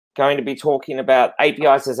going to be talking about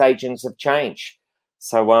APIs as agents of change.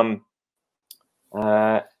 So,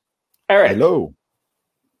 Eric. Hello.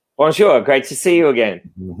 Bonjour. Great to see you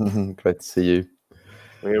again. Great to see you.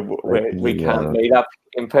 We can't meet up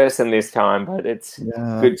in person this time, but it's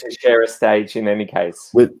good to share a stage in any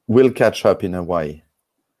case. We'll catch up in a way.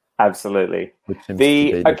 Absolutely.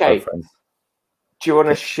 Okay. Do you want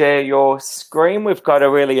to share your screen? We've got a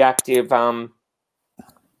really active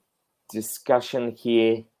discussion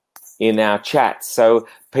here in our chat. So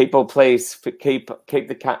people, please keep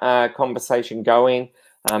the conversation going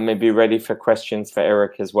and be ready for questions for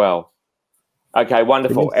Eric as well. Okay,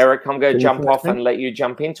 wonderful. Eric, I'm going to jump off and let you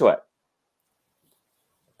jump into it.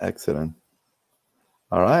 Excellent.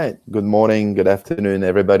 All right. Good morning, good afternoon,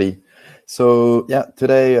 everybody. So yeah,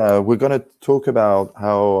 today we're going to talk about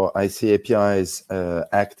how I see APIs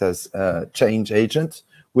act as a change agent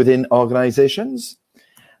within organizations.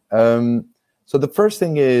 So the first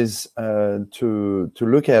thing is to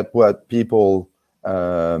look at what people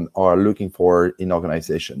are looking for in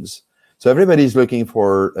organizations. So everybody's looking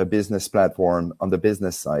for a business platform on the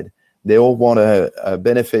business side. They all want to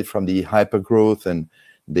benefit from the hyper growth and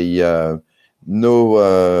the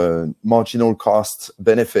no marginal cost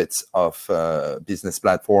benefits of business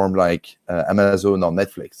platform like Amazon or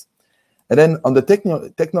Netflix. And then on the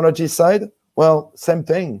technology side, well, same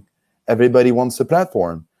thing. Everybody wants a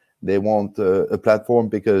platform. They want a platform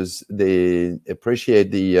because they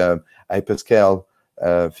appreciate the hyperscale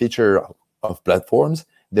feature of platforms.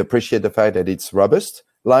 They appreciate the fact that it's robust,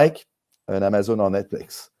 like an Amazon or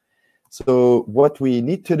Netflix. So what we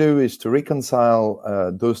need to do is to reconcile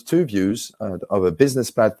those two views of a business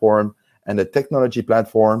platform and a technology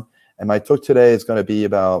platform. And my talk today is going to be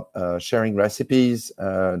about sharing recipes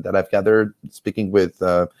that I've gathered, speaking with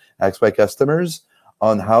Axway customers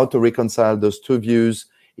on how to reconcile those two views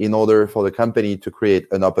in order for the company to create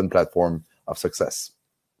an open platform of success.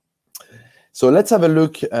 So let's have a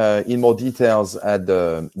look in more details at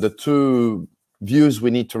the two views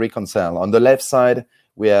we need to reconcile. On the left side,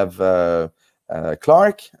 we have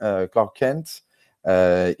Clark. Clark Kent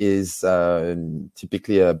is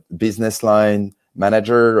typically a business line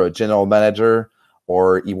manager or general manager,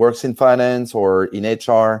 or he works in finance or in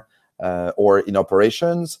HR or in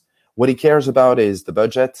operations. What he cares about is the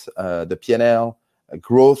budget, the P&L,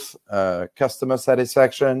 growth, customer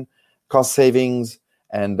satisfaction, cost savings,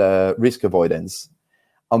 and risk avoidance.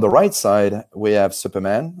 On the right side, we have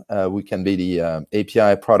Superman. We can be the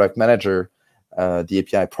API product manager, the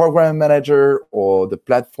API program manager, or the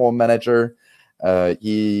platform manager.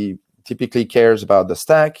 He typically cares about the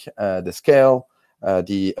stack, the scale,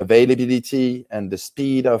 the availability, and the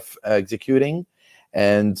speed of executing.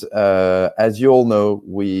 And as you all know,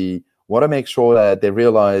 we want to make sure that they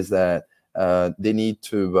realize that they need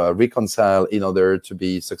to reconcile in order to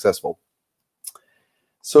be successful.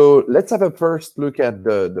 So let's have a first look at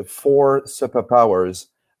the four superpowers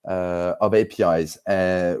of APIs,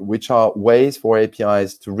 which are ways for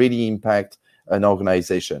APIs to really impact an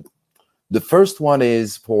organization. The first one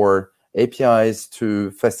is for APIs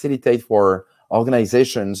to facilitate for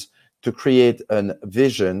organizations to create a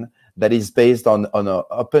vision that is based on an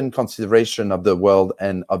open consideration of the world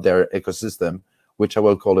and of their ecosystem, which I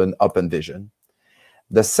will call an open vision.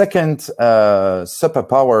 The second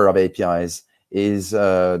superpower of APIs is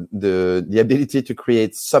the ability to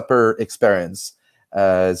create super experience,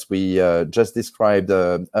 as we just described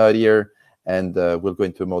earlier, and we'll go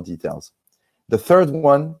into more details. The third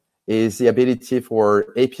one is the ability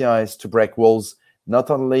for APIs to break walls, not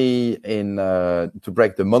only to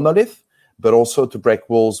break the monolith, but also to break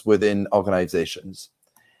walls within organizations.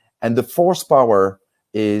 And the fourth power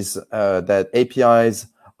is that APIs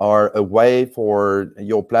are a way for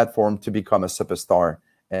your platform to become a superstar.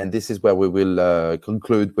 And this is where we will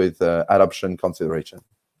conclude with adoption consideration.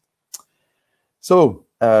 So,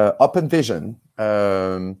 open vision.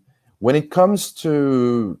 When it comes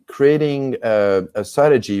to creating a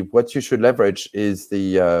strategy, what you should leverage is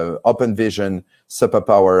the open vision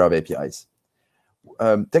superpower of APIs.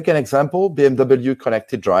 Take an example, BMW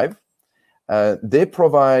Connected Drive. They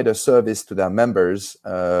provide a service to their members,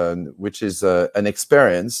 which is an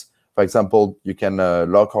experience. For example, you can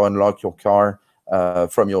lock or unlock your car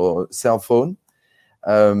from your cell phone.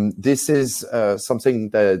 This is something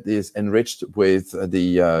that is enriched with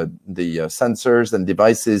the sensors and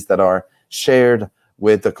devices that are shared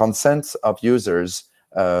with the consent of users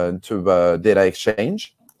to data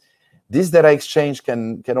exchange. This data exchange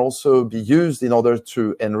can also be used in order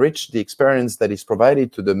to enrich the experience that is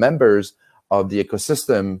provided to the members of the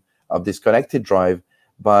ecosystem of this connected drive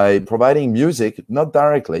by providing music, not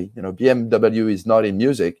directly. You know, BMW is not in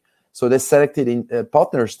music, So they selected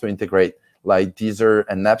partners to integrate, like Deezer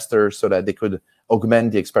and Napster, so that they could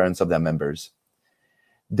augment the experience of their members.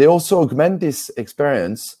 They also augment this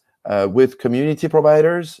experience with community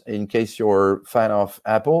providers. In case you're a fan of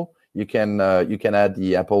Apple, you can add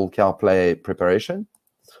the Apple CarPlay preparation.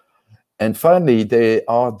 And finally, they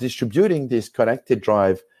are distributing this connected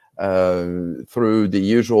drive through the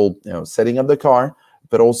usual setting of the car,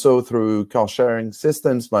 but also through car sharing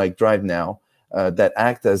systems like DriveNow that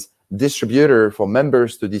act as distributor for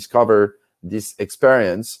members to discover this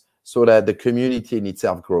experience so that the community in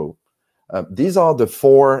itself grow. These are the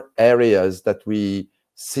 4 areas that we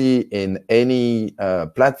see in any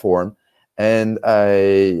platform. And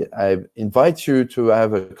I invite you to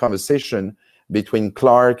have a conversation between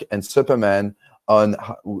Clark and Superman on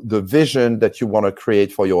the vision that you want to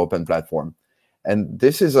create for your open platform. And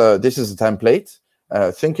this is a template.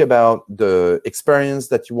 Think about the experience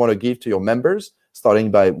that you want to give to your members,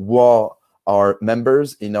 starting by what are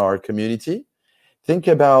members in our community. Think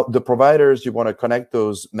about the providers you want to connect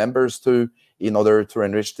those members to in order to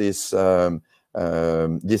enrich this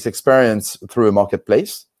experience through a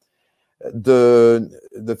marketplace.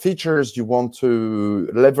 The features you want to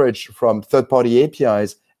leverage from third-party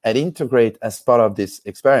APIs and integrate as part of this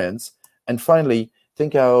experience. And finally,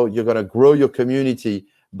 think how you're going to grow your community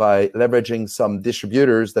by leveraging some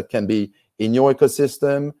distributors that can be in your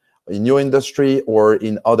ecosystem, in your industry, or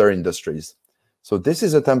in other industries. So this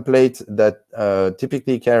is a template that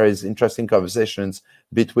typically carries interesting conversations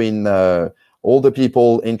between all the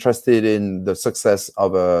people interested in the success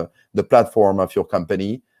of the platform of your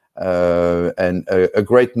company, and a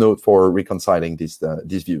great note for reconciling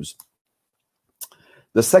these views.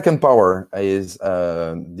 The second power is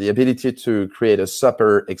the ability to create a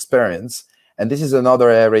super experience. And this is another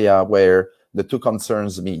area where the 2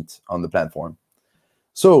 concerns meet on the platform.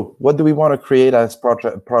 So what do we want to create as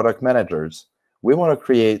product managers? We want to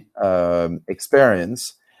create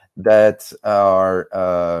experience that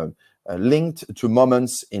are linked to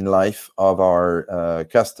moments in life of our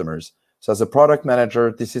customers. So as a product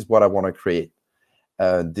manager, this is what I want to create.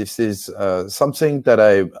 This is something that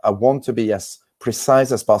I want to be as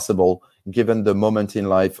precise as possible, given the moment in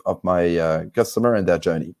life of my customer and their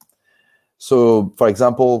journey. So, for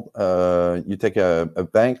example, you take a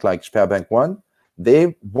bank like Sperbank 1.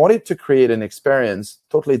 They wanted to create an experience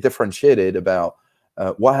totally differentiated about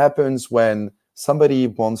what happens when somebody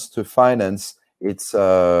wants to finance its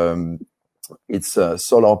solar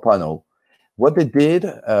panel. What they did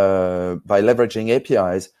by leveraging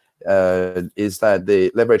APIs is that they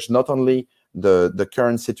leveraged not only the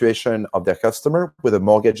current situation of their customer with a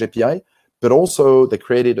mortgage API, but also they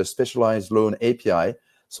created a specialized loan API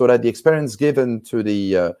so that the experience given to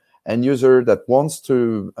the end user that wants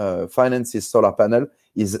to finance his solar panel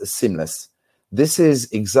is seamless. This is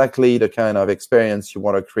exactly the kind of experience you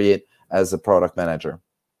want to create as a product manager.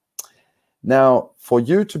 Now, for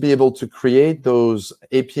you to be able to create those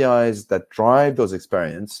APIs that drive those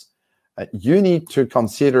experiences, you need to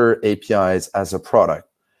consider APIs as a product.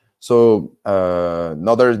 So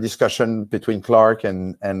another discussion between Clark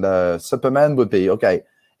and Superman would be, okay,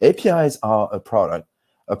 APIs are a product.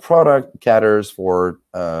 A product caters for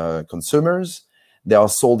consumers. They are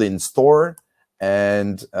sold in store,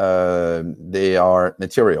 and they are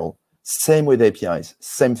material. Same with APIs,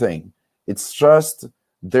 same thing. It's just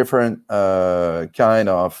different kind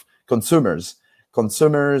of consumers.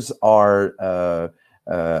 Consumers are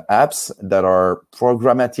apps that are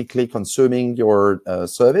programmatically consuming your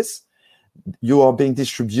service. You are being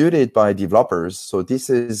distributed by developers. So this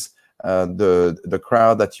is the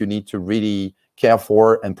crowd that you need to really care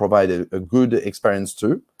for and provide a good experience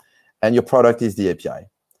to. And your product is the API.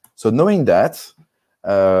 So knowing that,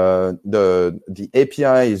 the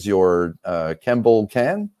API is your Campbell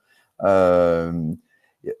can.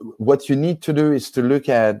 What you need to do is to look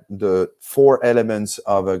at the 4 elements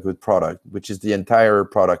of a good product, which is the entire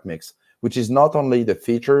product mix, which is not only the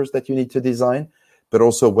features that you need to design, but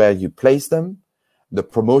also where you place them, the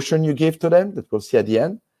promotion you give to them that we'll see at the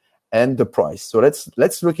end, and the price. So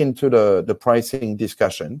let's look into the pricing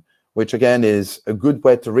discussion, which again is a good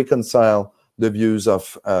way to reconcile the views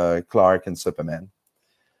of Clark and Superman.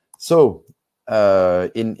 So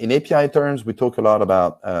in API terms, we talk a lot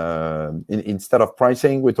about, instead of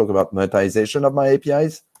pricing, we talk about monetization of my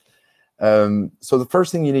APIs. So the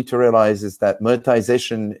first thing you need to realize is that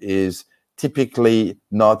monetization is typically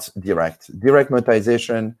not direct. Direct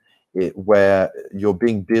monetization, where you're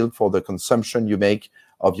being billed for the consumption you make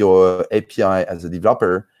of your API as a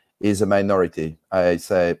developer, is a minority. I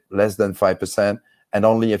say less than 5%, and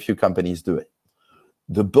only a few companies do it.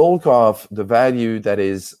 The bulk of the value that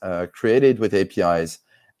is created with APIs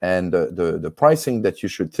And the pricing that you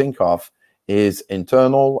should think of is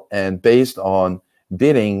internal and based on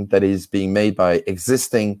bidding that is being made by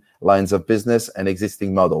existing lines of business and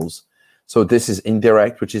existing models. So this is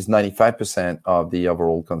indirect, which is 95% of the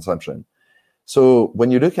overall consumption. So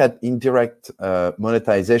when you look at indirect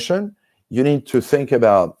monetization, you need to think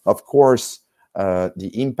about, of course,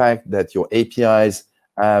 the impact that your APIs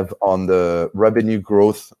have on the revenue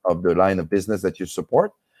growth of the line of business that you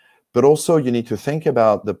support. But also you need to think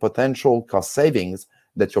about the potential cost savings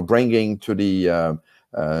that you're bringing to the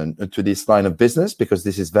to this line of business, because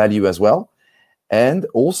this is value as well. And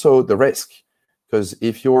also the risk, because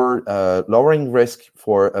if you're lowering risk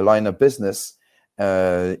for a line of business,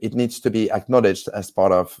 it needs to be acknowledged as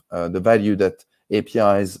part of the value that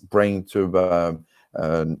APIs bring to the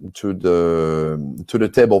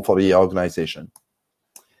table for the organization.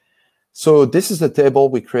 So this is the table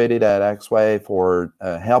we created at Axway for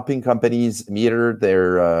helping companies meter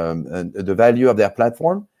their the value of their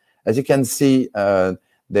platform. As you can see,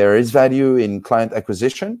 there is value in client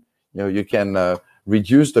acquisition. You can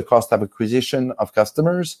reduce the cost of acquisition of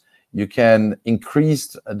customers. You can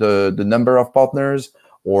increase the number of partners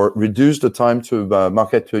or reduce the time to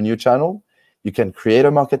market to a new channel. You can create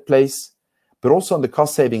a marketplace. But also on the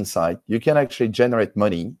cost saving side, you can actually generate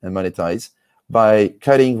money and monetize by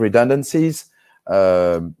cutting redundancies,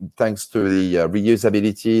 thanks to the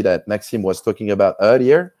reusability that Maxime was talking about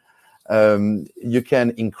earlier. You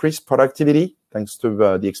can increase productivity thanks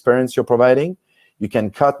to the experience you're providing. You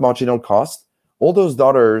can cut marginal cost. All those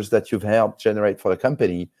dollars that you've helped generate for the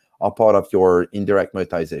company are part of your indirect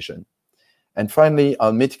monetization. And finally,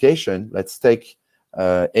 on mitigation, let's take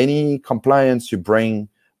any compliance you bring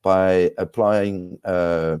by applying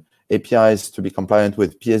APIs to be compliant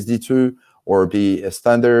with PSD2 or be a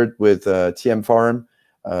standard with TM Forum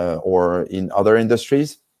or in other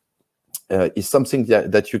industries, is something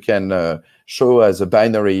that you can show as a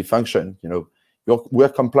binary function. We're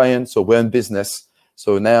compliant, so we're in business.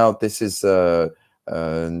 So now this is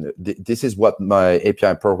what my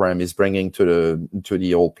API program is bringing to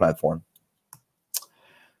the old platform.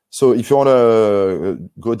 So if you want to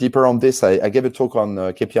go deeper on this, I gave a talk on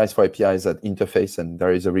KPIs for APIs at Interface, and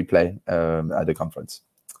there is a replay at the conference.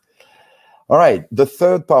 All right, the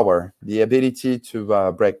third power, the ability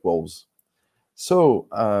to break walls. So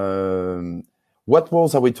what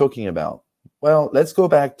walls are we talking about? Well, let's go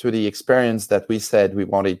back to the experience that we said we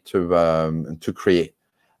wanted to create.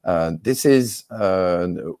 This is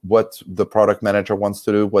what the product manager wants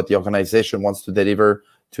to do, what the organization wants to deliver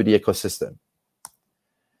to the ecosystem.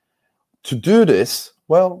 To do this,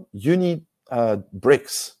 well, you need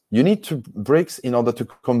bricks. You need bricks in order to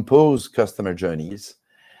compose customer journeys.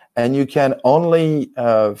 And you can only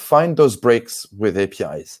find those bricks with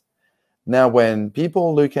APIs. Now, when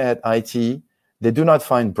people look at IT, they do not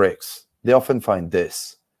find bricks. They often find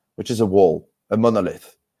this, which is a wall, a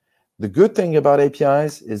monolith. The good thing about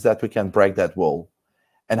APIs is that we can break that wall.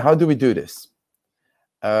 And how do we do this?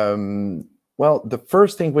 Well, the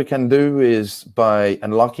first thing we can do is by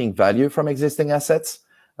unlocking value from existing assets.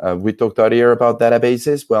 We talked earlier about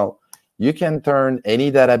databases. Well, you can turn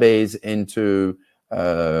any database into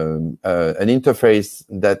an interface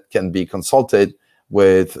that can be consulted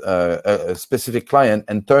with a specific client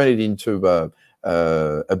and turn it into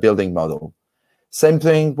a building model. Same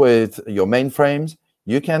thing with your mainframes.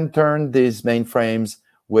 You can turn these mainframes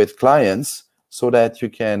with clients so that you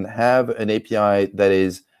can have an API that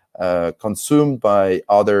is consumed by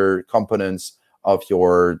other components of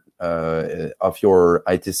your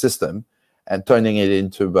IT system and turning it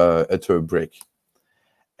into a brick.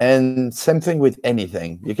 And same thing with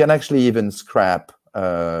anything. You can actually even scrap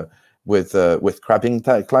with scrapping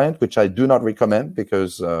client, which I do not recommend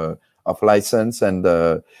because of license and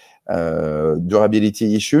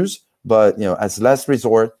durability issues. But as last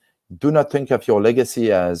resort, do not think of your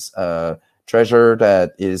legacy as treasure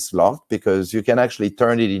that is locked, because you can actually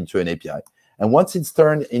turn it into an API. And once it's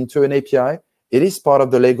turned into an API, it is part of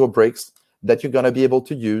the Lego bricks that you're going to be able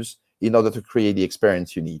to use in order to create the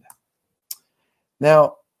experience you need.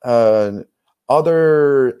 Now,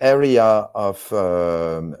 other area of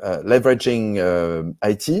leveraging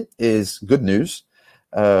IT is good news.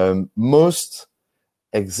 Most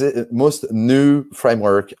new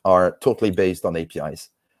framework are totally based on APIs.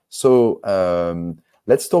 So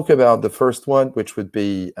let's talk about the first one, which would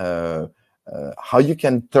be how you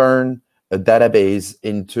can turn a database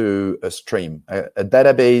into a stream. A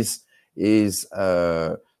database is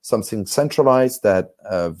something centralized that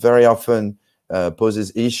very often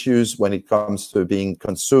poses issues when it comes to being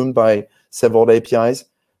consumed by several APIs.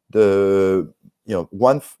 One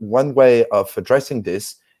way of addressing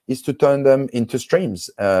this is to turn them into streams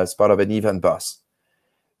as part of an event bus.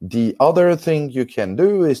 The other thing you can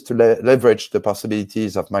do is to leverage the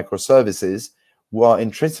possibilities of microservices who are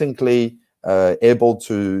intrinsically able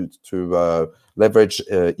to leverage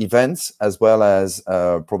events as well as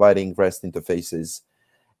providing REST interfaces.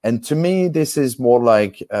 And to me, this is more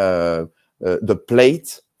like the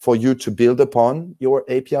plate for you to build upon your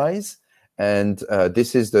APIs. And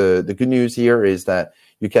this is the good news here is that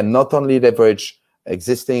you can not only leverage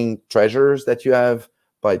existing treasures that you have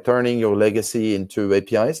by turning your legacy into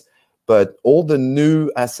APIs, but all the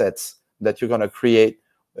new assets that you're going to create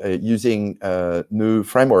using new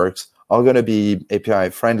frameworks are going to be API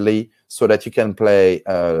friendly so that you can play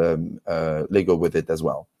Lego with it as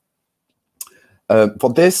well.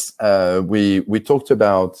 For this, we talked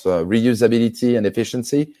about reusability and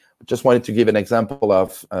efficiency. Just wanted to give an example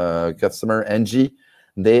of customer NG.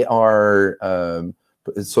 They are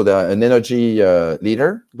so they're an energy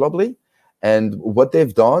leader globally, and what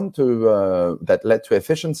they've done to that led to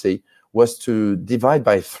efficiency was to divide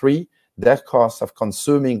by 3 their cost of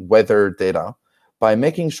consuming weather data by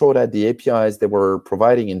making sure that the APIs they were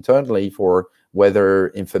providing internally for weather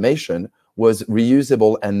information was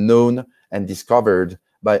reusable and known and discovered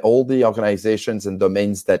by all the organizations and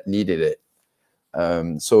domains that needed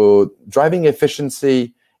it. So driving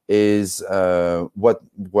efficiency is what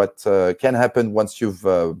can happen once you've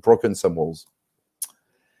broken some walls.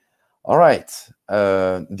 All right.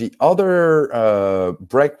 The other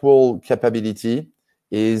break wall capability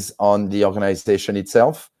is on the organization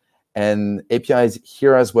itself, and APIs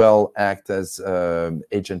here as well act as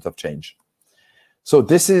agent of change. So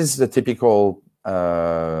this is the typical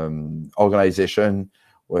organization,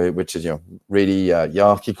 which is really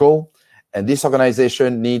hierarchical. And this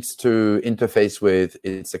organization needs to interface with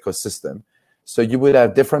its ecosystem. So you would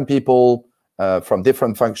have different people from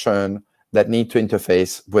different functions that need to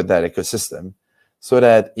interface with that ecosystem. So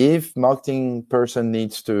that if marketing person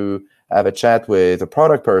needs to have a chat with a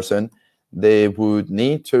product person, they would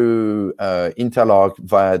need to interlock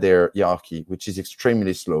via their hierarchy, which is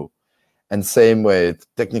extremely slow. And same with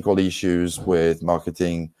technical issues with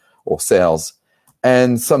marketing or sales.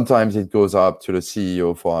 And sometimes it goes up to the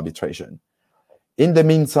CEO for arbitration. In the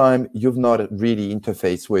meantime, you've not really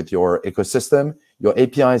interfaced with your ecosystem. Your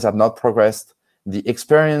APIs have not progressed. The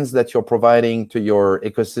experience that you're providing to your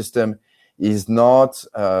ecosystem is not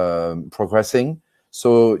progressing.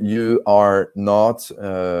 So you are not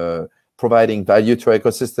providing value to your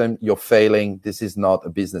ecosystem. You're failing. This is not a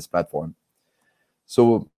business platform.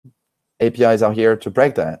 So APIs are here to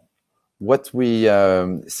break that. What we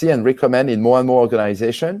see and recommend in more and more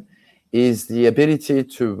organizations is the ability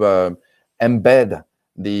to embed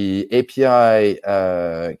the API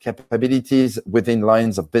capabilities within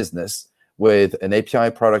lines of business with an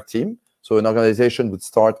API product team. So an organization would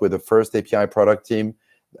start with the first API product team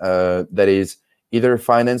that is either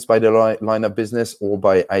financed by the line of business or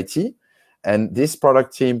by IT. And this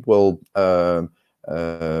product team will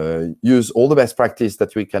use all the best practice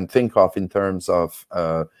that we can think of in terms of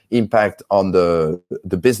impact on the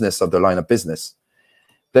business of the line of business.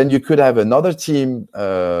 Then you could have another team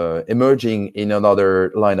emerging in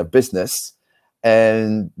another line of business,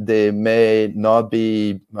 and they may not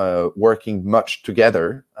be working much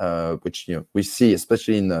together, which we see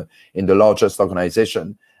especially in the largest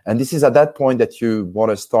organization. And this is at that point that you want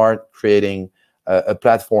to start creating a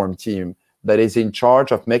platform team that is in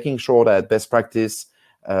charge of making sure that best practice,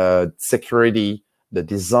 security, the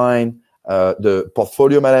design, the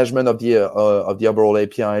portfolio management of the overall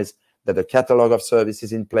APIs, that the catalog of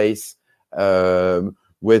services in place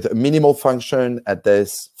with minimal function at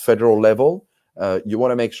this federal level. You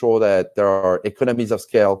want to make sure that there are economies of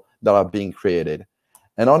scale that are being created.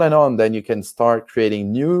 And on, then you can start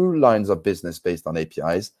creating new lines of business based on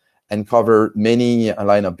APIs and cover many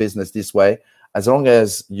line of business this way, as long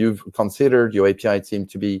as you've considered your API team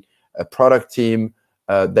to be a product team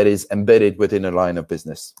that is embedded within a line of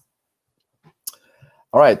business.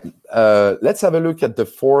 All right, let's have a look at the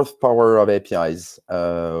 4th power of APIs,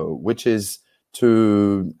 which is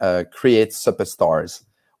to create superstars.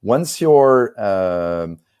 Once you've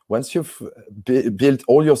built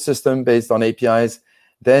all your system based on APIs,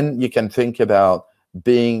 then you can think about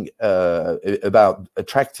about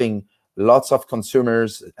attracting lots of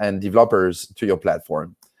consumers and developers to your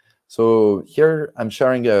platform. So here I'm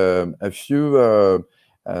sharing a few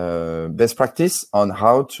best practice on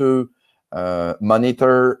how to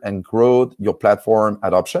monitor and grow your platform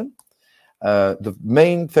adoption. The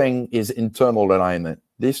main thing is internal alignment.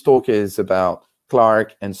 This talk is about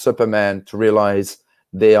Clark and Superman to realize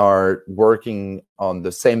they are working on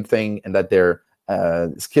the same thing and that their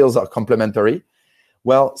skills are complementary.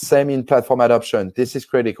 Well, same in platform adoption. This is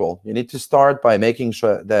critical. You need to start by making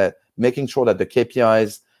sure that the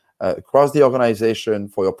KPIs across the organization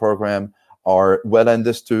for your program are well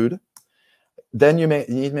understood. Then you need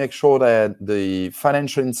to make sure that the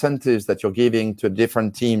financial incentives that you're giving to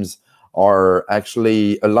different teams are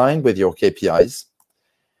actually aligned with your KPIs.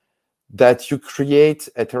 That you create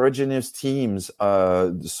heterogeneous teams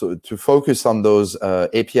so to focus on those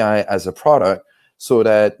API as a product, so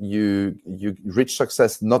that you reach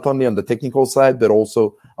success not only on the technical side, but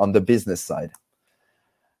also on the business side.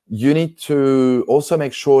 You need to also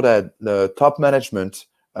make sure that the top management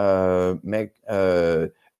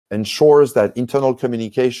ensures that internal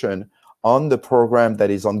communication on the program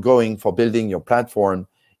that is ongoing for building your platform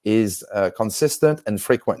is consistent and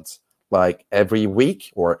frequent, like every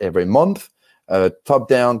week or every month,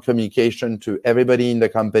 top-down communication to everybody in the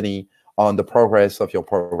company on the progress of your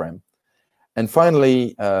program. And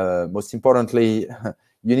finally, most importantly,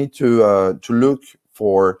 you need to look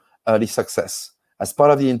for early success. As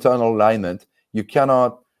part of the internal alignment, you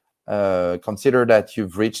cannot consider that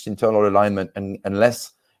you've reached internal alignment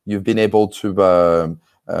unless you've been able to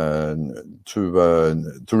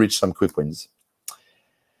reach some quick wins.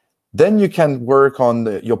 Then you can work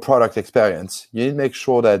on your product experience. You need to make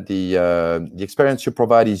sure that the experience you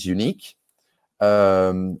provide is unique.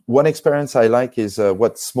 One experience I like is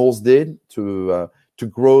what Smalls did to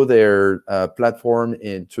grow their platform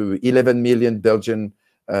into 11 million Belgian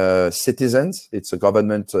citizens. It's a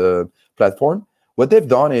government platform. What they've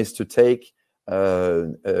done is to take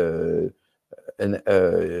an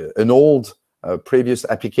old previous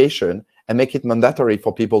application and make it mandatory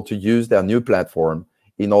for people to use their new platform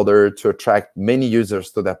in order to attract many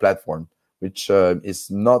users to their platform, which is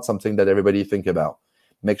not something that everybody think about.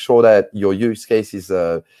 Make sure that your use case is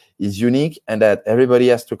unique and that everybody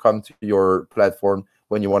has to come to your platform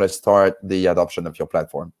when you want to start the adoption of your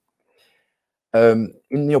platform. In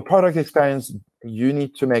your product experience, you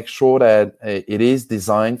need to make sure that it is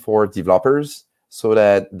designed for developers so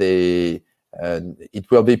that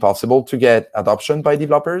it will be possible to get adoption by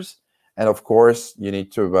developers. And of course, you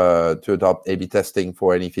need to adopt A/B testing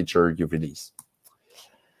for any feature you release.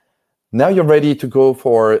 Now you're ready to go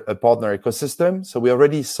for a partner ecosystem. So we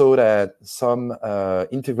already saw that some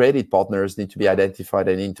integrated partners need to be identified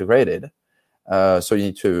and integrated. So you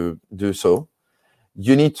need to do so.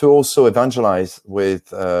 You need to also evangelize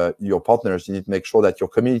with your partners. You need to make sure that your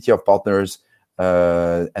community of partners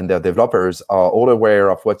and their developers are all aware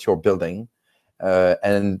of what you're building.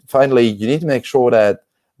 And finally, you need to make sure that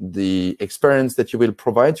the experience that you will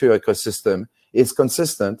provide to your ecosystem is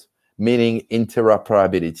consistent, meaning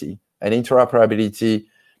interoperability. And interoperability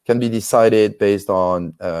can be decided based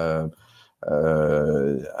on a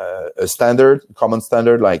common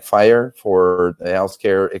standard like FHIR for the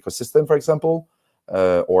healthcare ecosystem, for example,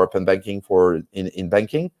 or open banking in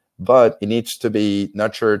banking. But it needs to be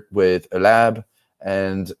nurtured with a lab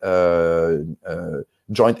and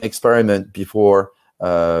joint experiment before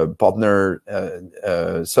partner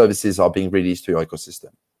services are being released to your ecosystem.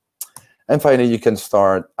 And finally, you can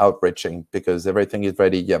start outreaching because everything is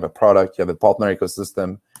ready. You have a product, you have a partner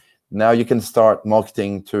ecosystem. Now you can start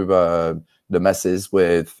marketing to the masses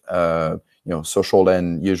with social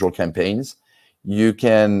and usual campaigns. You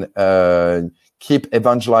can keep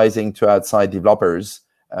evangelizing to outside developers,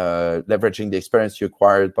 leveraging the experience you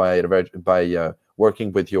acquired by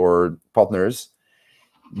working with your partners.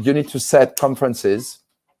 You need to set conferences.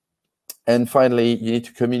 And finally, you need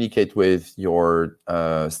to communicate with your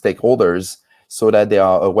stakeholders so that they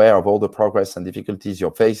are aware of all the progress and difficulties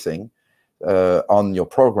you're facing on your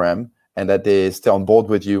program, and that they stay on board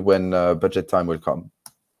with you when budget time will come.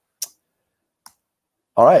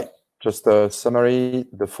 All right, just a summary,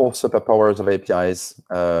 the 4 superpowers of APIs.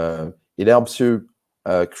 It helps you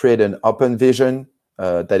create an open vision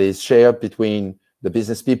that is shared between the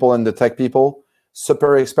business people and the tech people.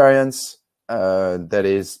 Super experience that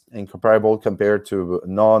is incomparable compared to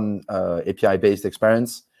non-API-based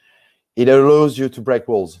experience. It allows you to break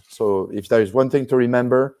walls. So if there is one thing to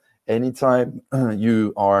remember, anytime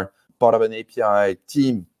you are part of an API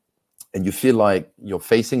team and you feel like you're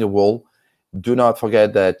facing a wall, do not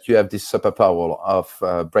forget that you have this superpower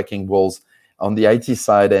of breaking walls on the IT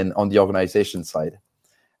side and on the organization side.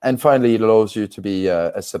 And finally, it allows you to be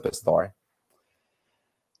a superstar.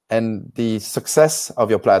 And the success of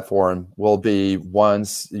your platform will be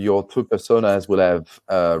once your 2 personas will have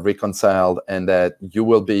reconciled, and that you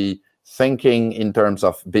will be thinking in terms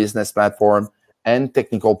of business platform and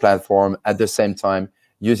technical platform at the same time,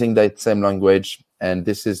 using that same language. And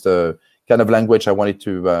this is the kind of language I wanted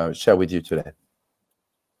to share with you today.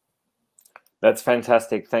 That's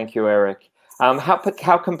fantastic. Thank you, Eric.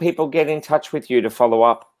 How can people get in touch with you to follow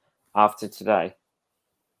up after today?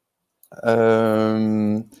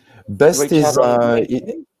 Best Reach is out on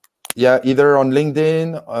LinkedIn? yeah, either on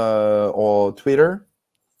LinkedIn or Twitter.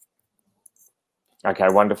 Okay,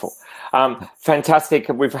 wonderful. Fantastic.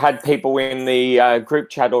 We've had people in the group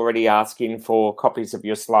chat already asking for copies of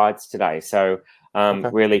your slides today. So Okay.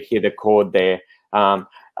 really hit a chord there.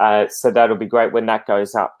 So that'll be great when that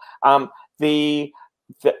goes up. We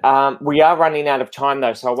are running out of time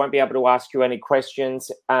though, so I won't be able to ask you any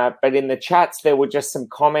questions. But in the chats, there were just some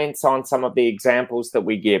comments on some of the examples that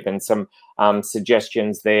we give and some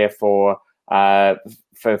suggestions there for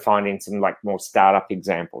finding some like more startup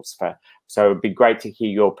examples. So it'd be great to hear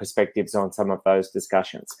your perspectives on some of those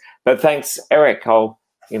discussions. But thanks, Eric. I'll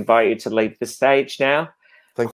invite you to leave the stage now.